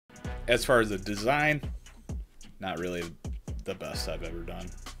as far as the design, not really the best I've ever done.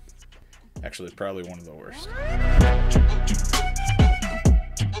 Actually, probably one of the worst.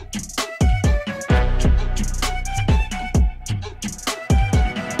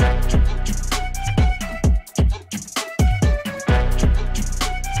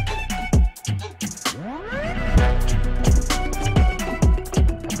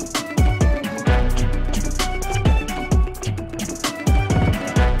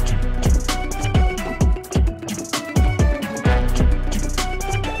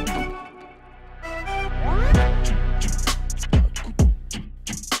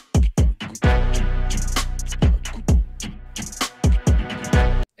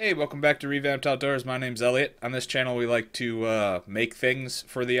 Hey, welcome back to Revamped Outdoors. My name's Elliot. On this channel, we like to make things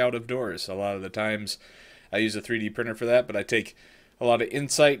for the out of doors. A lot of the times, I use a 3D printer for that, but I take a lot of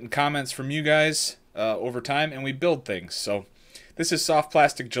insight and comments from you guys over time, and we build things. So, this is Soft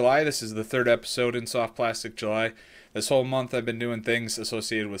Plastic July. This is the third episode in Soft Plastic July. This whole month, I've been doing things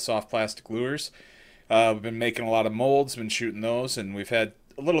associated with soft plastic lures. We've been making a lot of molds, been shooting those, and we've had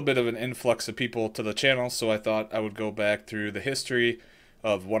a little bit of an influx of people to the channel, so I thought I would go back through the history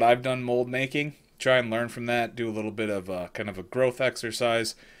of what I've done mold making, try and learn from that, do a little bit of kind of a growth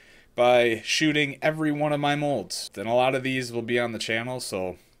exercise by shooting every one of my molds. Then a lot of these will be on the channel,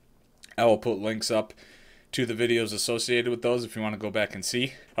 so I will put links up to the videos associated with those if you want to go back and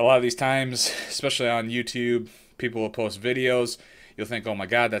see. A lot of these times, especially on YouTube, people will post videos. You'll think, oh my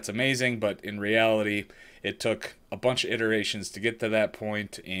god, that's amazing, but in reality, it took a bunch of iterations to get to that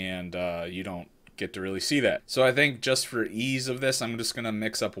point, and you don't get to really see that. So I think just for ease of this, I'm just going to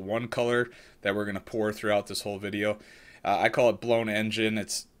mix up one color that we're going to pour throughout this whole video. I call it Blown Engine.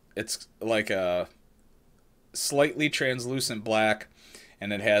 It's like a slightly translucent black,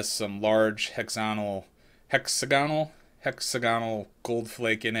 and it has some large hexagonal gold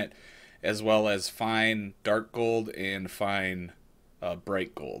flake in it, as well as fine dark gold and fine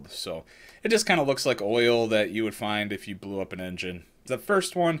bright gold. So it just kind of looks like oil that you would find if you blew up an engine. The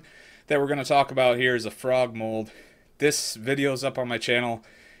first one that we're going to talk about here is a frog mold. This video is up on my channel,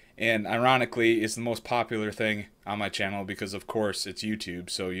 and ironically is the most popular thing on my channel because of course it's YouTube,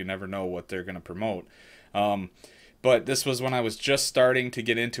 so you never know what they're going to promote. But this was when I was just starting to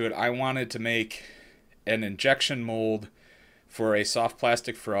get into it. I wanted to make an injection mold for a soft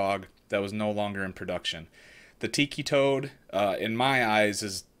plastic frog that was no longer in production. The Tiki Toad, in my eyes,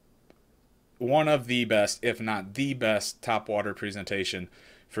 is one of the best, if not the best, topwater presentation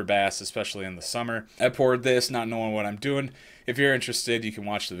for bass, especially in the summer. I poured this not knowing what I'm doing. If you're interested, you can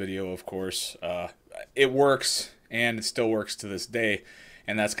watch the video, of course. It works, and it still works to this day,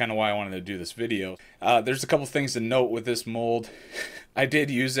 and that's kind of why I wanted to do this video. There's a couple things to note with this mold. I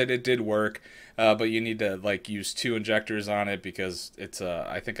did use it, it did work, but you need to use 2 injectors on it because it's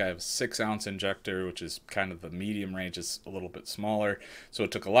I think I have a 6-ounce injector, which is kind of the medium range. It's a little bit smaller, so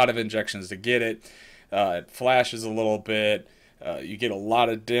it took a lot of injections to get it. It flashes a little bit. You get a lot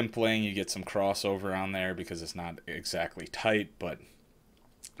of dimpling, you get some crossover on there because it's not exactly tight, but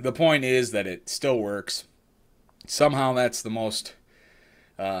the point is that it still works. Somehow that's the most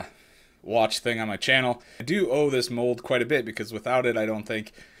watched thing on my channel. I do owe this mold quite a bit because without it I don't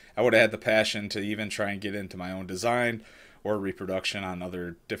think I would have had the passion to even try and get into my own design or reproduction on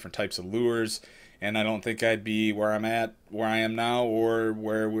other different types of lures. And I don't think I'd be where I am now, or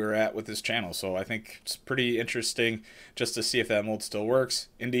where we're at with this channel. So I think it's pretty interesting just to see if that mold still works.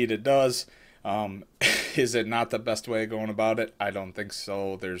 Indeed it does. Is it not the best way of going about it? I don't think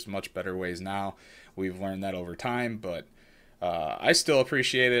so. There's much better ways now. We've learned that over time, but I still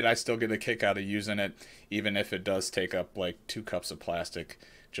appreciate it. I still get a kick out of using it, even if it does take up like 2 cups of plastic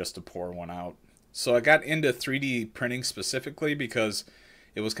just to pour one out. So I got into 3D printing specifically because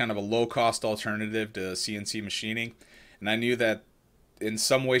it was kind of a low-cost alternative to CNC machining, and I knew that in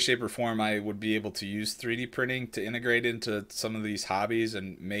some way, shape, or form I would be able to use 3D printing to integrate into some of these hobbies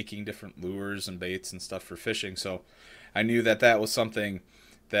and making different lures and baits and stuff for fishing. So I knew that that was something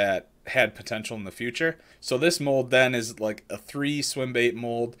that had potential in the future. So this mold then is like a 3 swim bait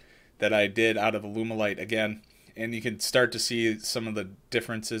mold that I did out of Alumilite again, and you can start to see some of the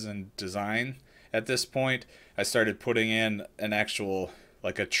differences in design at this point. I started putting in an actual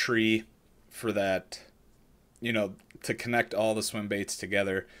like a tree for that, you know, to connect all the swim baits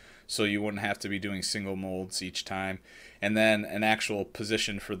together so you wouldn't have to be doing single molds each time, and then an actual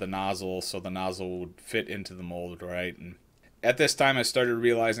position for the nozzle so the nozzle would fit into the mold right. And at this time I started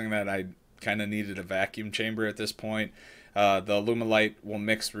realizing that I kind of needed a vacuum chamber at this point. The Alumilite will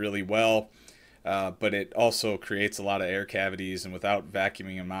mix really well but it also creates a lot of air cavities, and without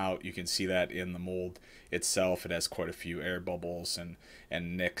vacuuming them out, you can see that in the mold itself. It has quite a few air bubbles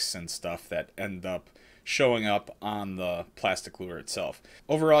and nicks and stuff that end up showing up on the plastic lure itself.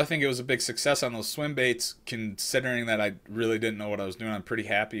 Overall, I think it was a big success on those swim baits, considering that I really didn't know what I was doing. I'm pretty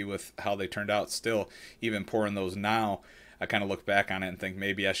happy with how they turned out still. Even pouring those now, I kind of look back on it and think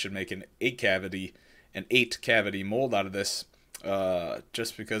maybe I should make an 8 cavity mold out of this,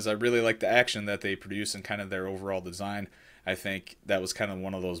 just because I really like the action that they produce and kind of their overall design. I think that was kind of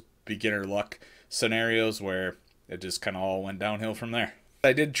one of those beginner luck scenarios where it just kind of all went downhill from there.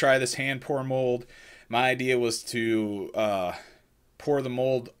 I did try this hand pour mold. My idea was to pour the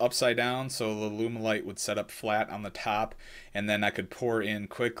mold upside down so the Alumilite would set up flat on the top, and then I could pour in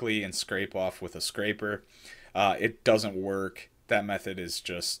quickly and scrape off with a scraper. It doesn't work. That method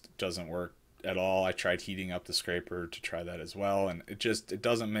doesn't work at all. I tried heating up the scraper to try that as well, and it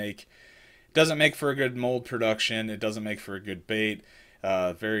doesn't make for a good mold production. It doesn't make for a good bait.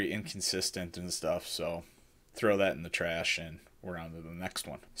 Very inconsistent and stuff. So throw that in the trash, and we're on to the next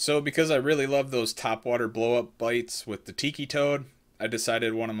one. So because I really love those topwater blow-up bites with the Tiki Toad, I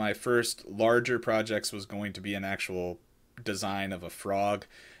decided one of my first larger projects was going to be an actual design of a frog.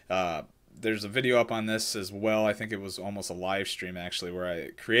 There's a video up on this as well. I think it was almost a live stream actually, where I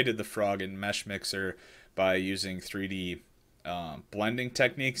created the frog in Mesh Mixer by using 3D blending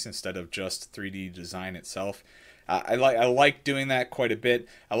techniques instead of just 3D design itself. I like doing that quite a bit.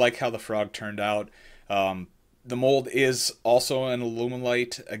 I like how the frog turned out. The mold is also an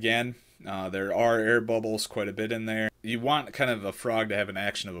Alumilite again. There are air bubbles quite a bit in there. You want kind of a frog to have an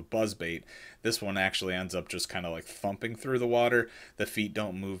action of a buzzbait. This one actually ends up just kind of like thumping through the water. The feet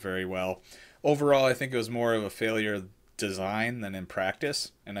don't move very well. Overall, I think it was more of a failure of design than in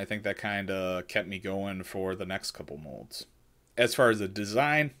practice, and I think that kind of kept me going for the next couple molds. As far as the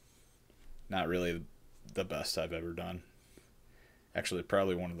design, not really the best I've ever done. Actually,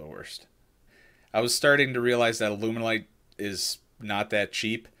 probably one of the worst. I was starting to realize that Alumilite is not that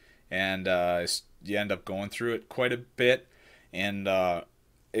cheap, and you end up going through it quite a bit, and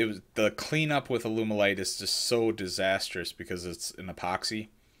the cleanup with Alumilite is just so disastrous because it's an epoxy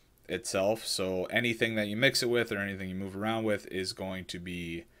itself. So anything that you mix it with or anything you move around with is going to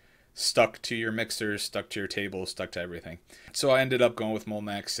be stuck to your mixers, stuck to your table, stuck to everything. So I ended up going with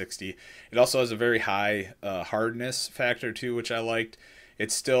Moldmax 60. It also has a very high hardness factor too, which I liked.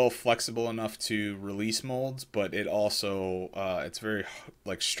 It's still flexible enough to release molds, but it also it's very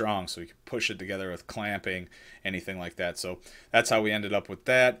like strong, so you can push it together with clamping, anything like that. So that's how we ended up with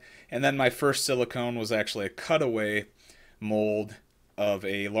that. And then my first silicone was actually a cutaway mold of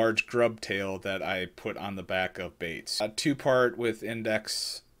a large grub tail that I put on the back of baits. A 2-part with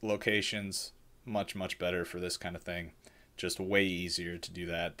index locations, much better for this kind of thing. Just way easier to do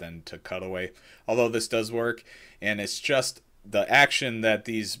that than to cut away. Although this does work, and it's just the action that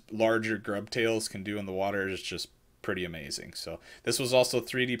these larger grub tails can do in the water is just pretty amazing. So this was also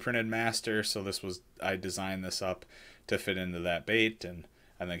 3D printed master, so I designed this up to fit into that bait, and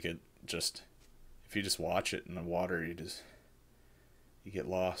I think it just, if you just watch it in the water, you get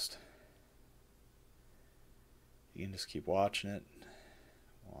lost. You can just keep watching it.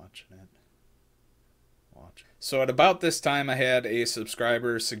 So at about this time, I had a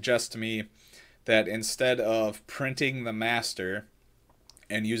subscriber suggest to me that instead of printing the master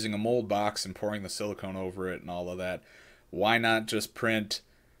and using a mold box and pouring the silicone over it and all of that, why not just print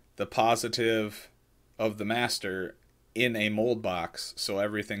the positive of the master in a mold box so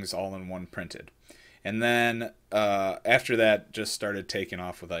everything's all in one printed? And then after that, just started taking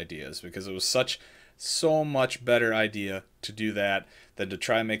off with ideas, because it was so much better idea to do that than to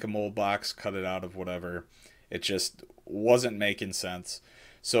try and make a mold box, cut it out of whatever. It just wasn't making sense.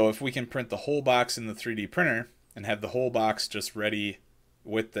 So if we can print the whole box in the 3D printer and have the whole box just ready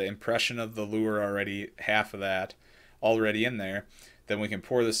with the impression of the lure already, half of that already in there, then we can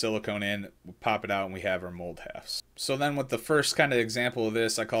pour the silicone in, pop it out, and we have our mold halves. So then with the first kind of example of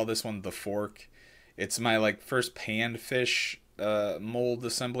this, I call this one the fork. It's my first panfish mold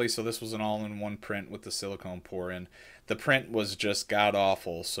assembly, so this was an all-in-one print with the silicone pour in. The print was just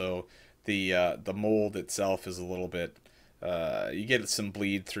god-awful, so the mold itself is a little bit, you get some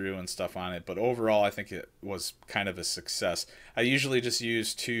bleed through and stuff on it, but overall I think it was kind of a success. I usually just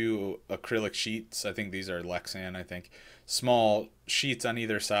use 2 acrylic sheets. I think these are Lexan, I think. Small sheets on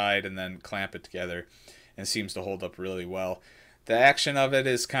either side, and then clamp it together, and it seems to hold up really well. The action of it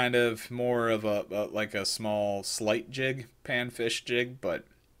is kind of more of like a small slight jig, panfish jig, but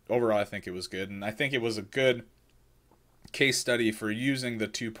overall I think it was good, and I think it was a good case study for using the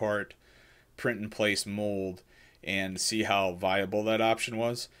 2-part print in place mold and see how viable that option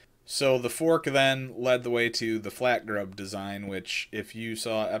was. So the fork then led the way to the flat grub design, which if you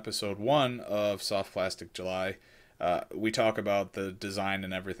saw episode 1 of Soft Plastic July, we talk about the design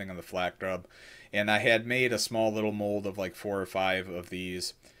and everything of the flat grub. And I had made a small little mold of like 4 or 5 of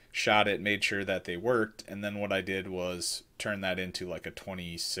these, shot it, made sure that they worked, and then what I did was turn that into like a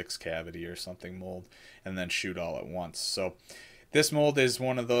 26 cavity or something mold, and then shoot all at once. So this mold is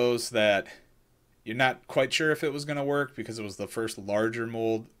one of those that you're not quite sure if it was going to work because it was the first larger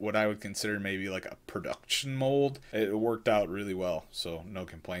mold, what I would consider maybe like a production mold. It worked out really well, so no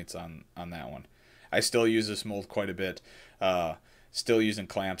complaints on that one. I still use this mold quite a bit. Still using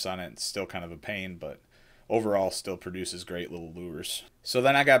clamps on it. It's still kind of a pain, but overall still produces great little lures. So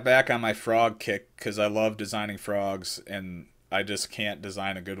then I got back on my frog kick because I love designing frogs, and I just can't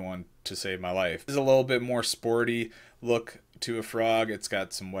design a good one to save my life. There's a little bit more sporty look to a frog. It's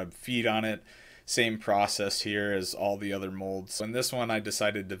got some webbed feet on it. Same process here as all the other molds. In this one I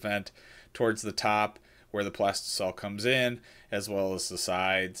decided to vent towards the top where the plastisol comes in, as well as the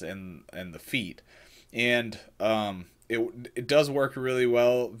sides and the feet. And it does work really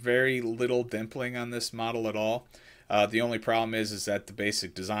well. Very little dimpling on this model at all. The only problem is that the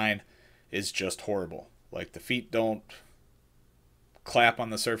basic design is just horrible. Like the feet don't clap on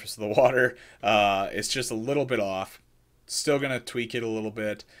the surface of the water. It's just a little bit off. Still gonna tweak it a little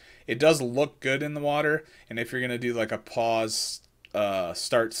bit. It does look good in the water, and if you're gonna do like a pause,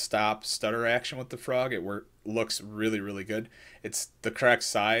 start, stop, stutter action with the frog, it looks really, really good. It's the correct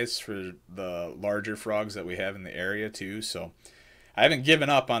size for the larger frogs that we have in the area too, so I haven't given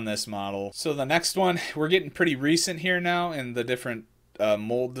up on this model. So the next one, we're getting pretty recent here now in the different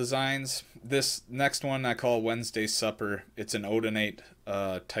mold designs. This next one I call Wednesday Supper. It's an odonate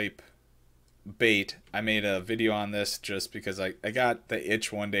type bait. I made a video on this just because I got the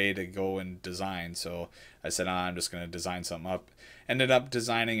itch one day to go and design, so I said, I'm just going to design something up. Ended up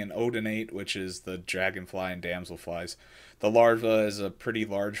designing an odonate, which is the dragonfly and damselflies. The larva is a pretty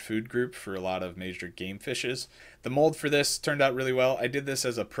large food group for a lot of major game fishes. The mold for this turned out really well. I did this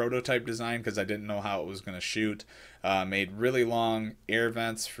as a prototype design because I didn't know how it was going to shoot. Made really long air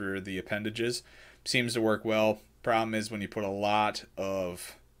vents for the appendages. Seems to work well. Problem is when you put a lot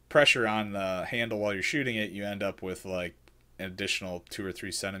of pressure on the handle while you're shooting it, you end up with like an additional 2 or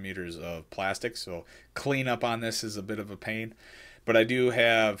 3 centimeters of plastic. So cleanup on this is a bit of a pain. But I do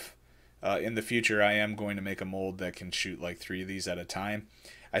have, in the future, I am going to make a mold that can shoot like 3 of these at a time.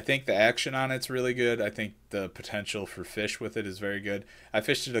 I think the action on it's really good. I think the potential for fish with it is very good. I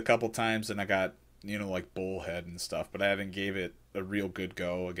fished it a couple times and I got, like bullhead and stuff, but I haven't gave it a real good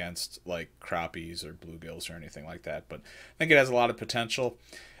go against like crappies or bluegills or anything like that. But I think it has a lot of potential.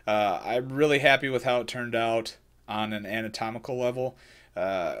 I'm really happy with how it turned out on an anatomical level.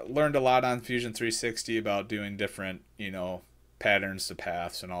 Learned a lot on Fusion 360 about doing different, patterns to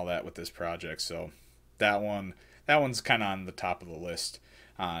paths and all that with this project. So that one's kind of on the top of the list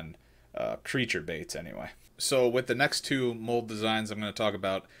on creature baits anyway. So with the next 2 mold designs I'm going to talk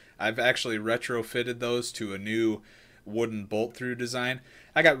about, I've actually retrofitted those to a new wooden bolt through design.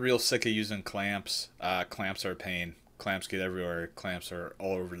 I got real sick of using clamps. Clamps are a pain. Clamps get everywhere. Clamps are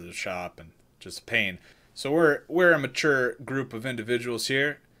all over the shop and just a pain. So we're a mature group of individuals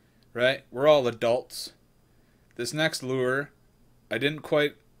here, right? We're all adults. This next lure, I didn't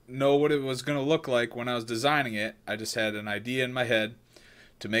quite know what it was going to look like when I was designing it. I just had an idea in my head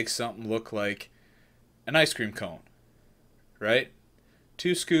to make something look like an ice cream cone, right?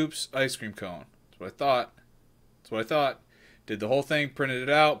 2 scoops, ice cream cone. That's what I thought. Did the whole thing, printed it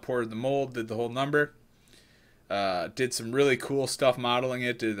out, poured the mold, did the whole number. Did some really cool stuff modeling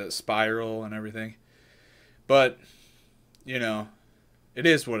it, did the spiral and everything. But, it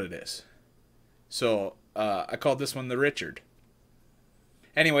is what it is. So I called this one the Richard.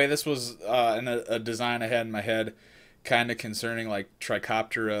 Anyway, this was a design I had in my head, kind of concerning like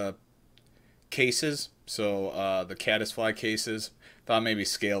Trichoptera cases. So the caddisfly cases. Thought maybe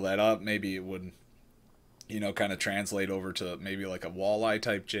scale that up. Maybe it would, kind of translate over to maybe like a walleye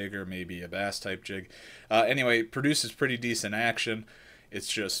type jig or maybe a bass type jig. Anyway, produces pretty decent action. It's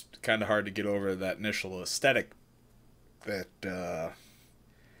just kind of hard to get over that initial aesthetic that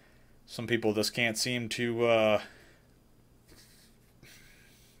some people just can't seem to,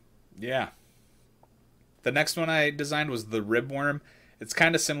 yeah. The next one I designed was the ribworm. It's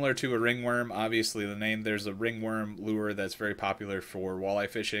kind of similar to a ringworm. Obviously, the name, there's a ringworm lure that's very popular for walleye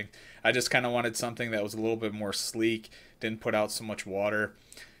fishing. I just kind of wanted something that was a little bit more sleek, didn't put out so much water,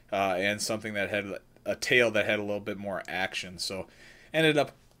 and something that had a tail that had a little bit more action. So ended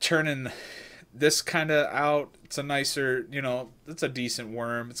up turning this kind of out. It's a nicer, it's a decent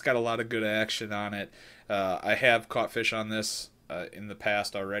worm. It's got a lot of good action on it. I have caught fish on this in the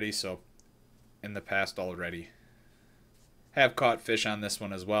past already, have caught fish on this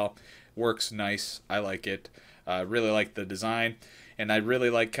one as well. Works nice. I like it. Really like the design, and I really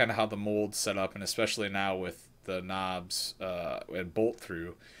like kind of how the mold's set up, and especially now with the knobs and bolt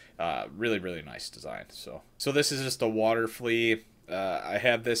through. Really, really nice design. So this is just a water flea. I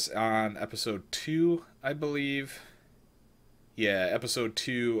have this on episode 2, I believe. Yeah, episode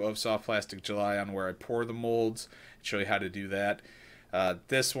 2 of Soft Plastic July, on where I pour the molds and show you how to do that.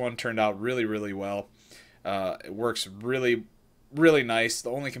 This one turned out really, really well. It works really, really nice.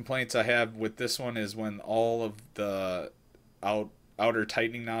 The only complaints I have with this one is when all of the outer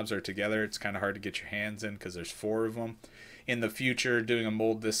tightening knobs are together, it's kind of hard to get your hands in because there's 4 of them. In the future, doing a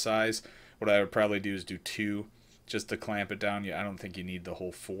mold this size, what I would probably do is do 2 just to clamp it down. I don't think you need the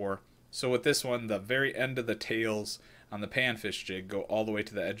whole 4. So with this one, the very end of the tails on the panfish jig go all the way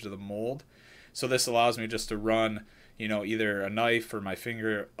to the edge of the mold. So this allows me just to run, either a knife or my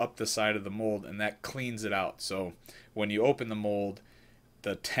finger up the side of the mold, and that cleans it out. So when you open the mold,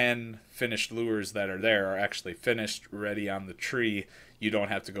 the 10 finished lures that are there are actually finished, ready on the tree. You don't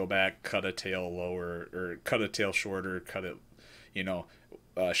have to go back, cut a tail lower, or cut a tail shorter, cut it,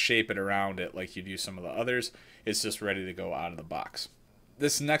 shape it around it like you do some of the others. It's just ready to go out of the box.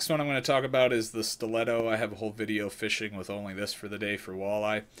 This next one I'm going to talk about is the stiletto. I have a whole video fishing with only this for the day for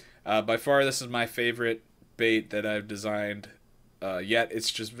walleye. By far, this is my favorite bait that I've designed yet.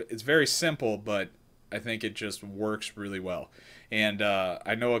 It's very simple, but I think it just works really well. And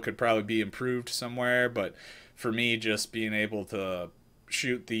I know it could probably be improved somewhere, but for me, just being able to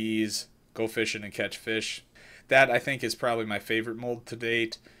shoot these, go fishing and catch fish, that I think is probably my favorite mold to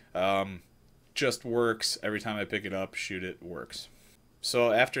date. Just works every time I pick it up, shoot it, works.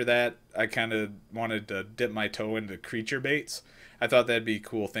 So after that, I kind of wanted to dip my toe into creature baits. I thought that'd be a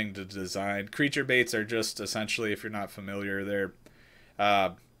cool thing to design. Creature baits are just essentially, if you're not familiar, they're,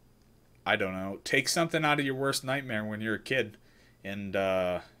 I don't know, take something out of your worst nightmare when you're a kid and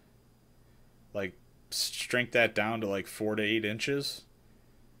like shrink that down to like 4 to 8 inches,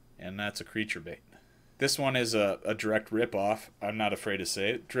 and that's a creature bait. This one is a direct rip-off. I'm not afraid to say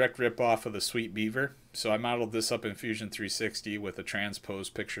it. Direct rip-off of the Sweet Beaver. So I modeled this up in Fusion 360 with a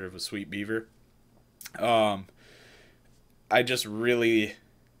transposed picture of a Sweet Beaver. I just really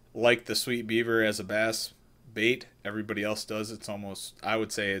like the Sweet Beaver as a bass bait. Everybody else does. It's almost, I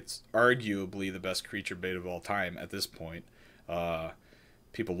would say it's arguably the best creature bait of all time at this point.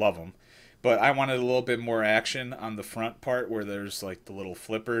 People love them. But I wanted a little bit more action on the front part where there's like the little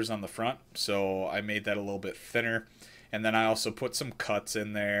flippers on the front. So I made that a little bit thinner. And then I also put some cuts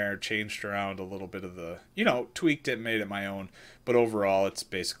in there, changed around a little bit of the, tweaked it, made it my own. But overall, it's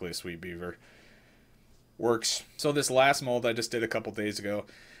basically a Sweet Beaver. Works. So this last mold I just did a couple days ago,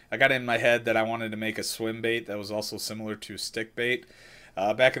 I got in my head that I wanted to make a swim bait that was also similar to stick bait.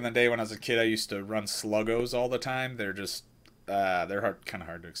 Back in the day when I was a kid, I used to run sluggos all the time. They're just they're kind of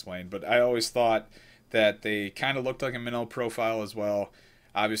hard to explain, but I always thought that they kind of looked like a minnow profile as well.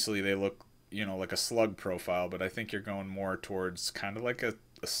 Obviously, they look, like a slug profile, but I think you're going more towards kind of like a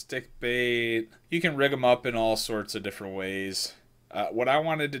stick bait. You can rig them up in all sorts of different ways. What I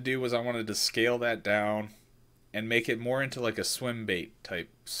wanted to do was I wanted to scale that down and make it more into like a swim bait type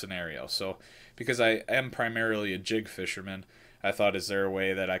scenario. So because I am primarily a jig fisherman, I thought, is there a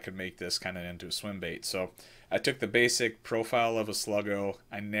way that I could make this kind of into a swim bait? So I took the basic profile of a sluggo,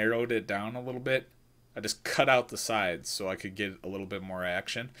 I narrowed it down a little bit. I just cut out the sides so I could get a little bit more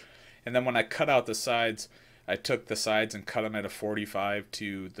action. And then when I cut out the sides, I took the sides and cut them at a 45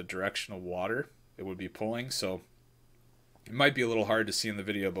 to the direction of water it would be pulling. So it might be a little hard to see in the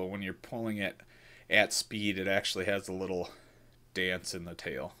video, but when you're pulling it at speed, it actually has a little dance in the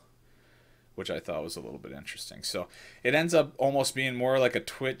tail, which I thought was a little bit interesting. So it ends up almost being more like a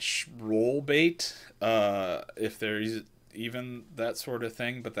Twitch roll bait, if there's even that sort of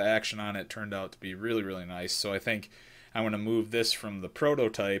thing, but the action on it turned out to be really, really nice. So I think I'm going to move this from the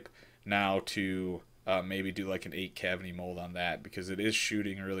prototype now to maybe do like an 8 cavity mold on that, because it is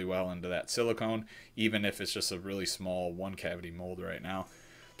shooting really well into that silicone, even if it's just a really small 1 cavity mold right now.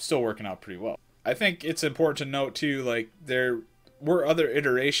 Still working out pretty well. I think it's important to note too, like there were other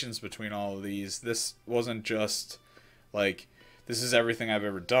iterations between all of these. This wasn't just like, this is everything I've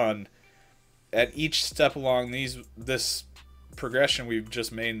ever done. At each step along this progression we've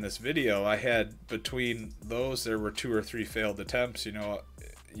just made in this video, I had between those, there were 2 or 3 failed attempts.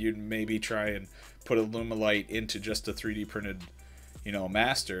 You'd maybe try and put a Lumalite into just a 3D printed,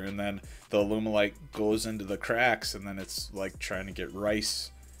 master, and then the Lumalite goes into the cracks, and then it's like trying to get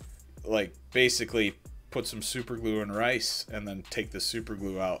rice, like basically put some super glue in rice and then take the super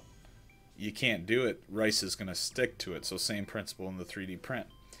glue out, you can't do it, rice is going to stick to it. So same principle in the 3D print.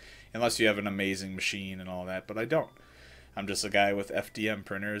 Unless you have an amazing machine and all that, but I don't. I'm just a guy with FDM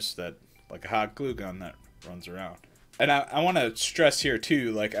printers that, like a hot glue gun that runs around. And I want to stress here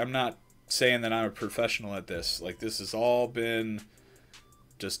too, like, I'm not saying that I'm a professional at this. Like, this has all been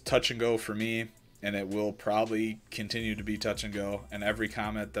just touch and go for me, and it will probably continue to be touch and go. And every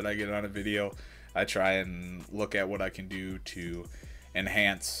comment that I get on a video, I try and look at what I can do to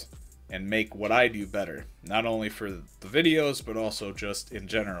enhance and make what I do better. Not only for the videos, but also just in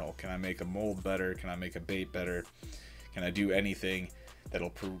general. Can I make a mold better? Can I make a bait better? Can I do anything that'll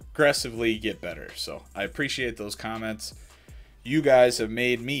progressively get better? So I appreciate those comments. You guys have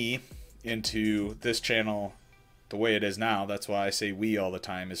made me into this channel the way it is now. That's why I say we all the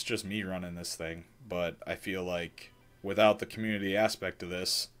time. It's just me running this thing. But I feel like without the community aspect of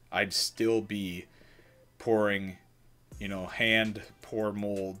this, I'd still be pouring, you know, hand pour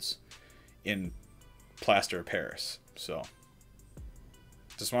molds in plaster of Paris. So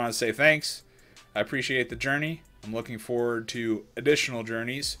just want to say thanks. I appreciate the journey. I'm looking forward to additional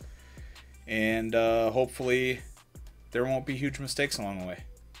journeys, and hopefully there won't be huge mistakes along the way.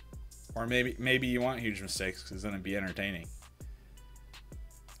 Or maybe you want huge mistakes, because then it'd be entertaining.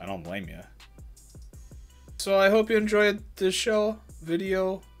 I don't blame you. So I hope you enjoyed this show,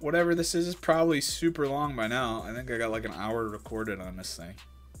 video, whatever this is. It's probably super long by now. I think I got like an hour recorded on this thing.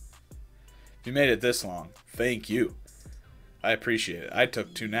 If you made it this long, thank you. I appreciate it. I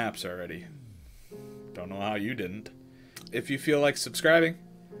took 2 naps already. Don't know how you didn't. If you feel like subscribing,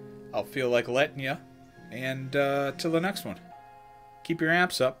 I'll feel like letting you. And till the next one, keep your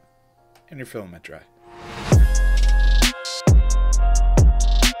amps up and your filament dry.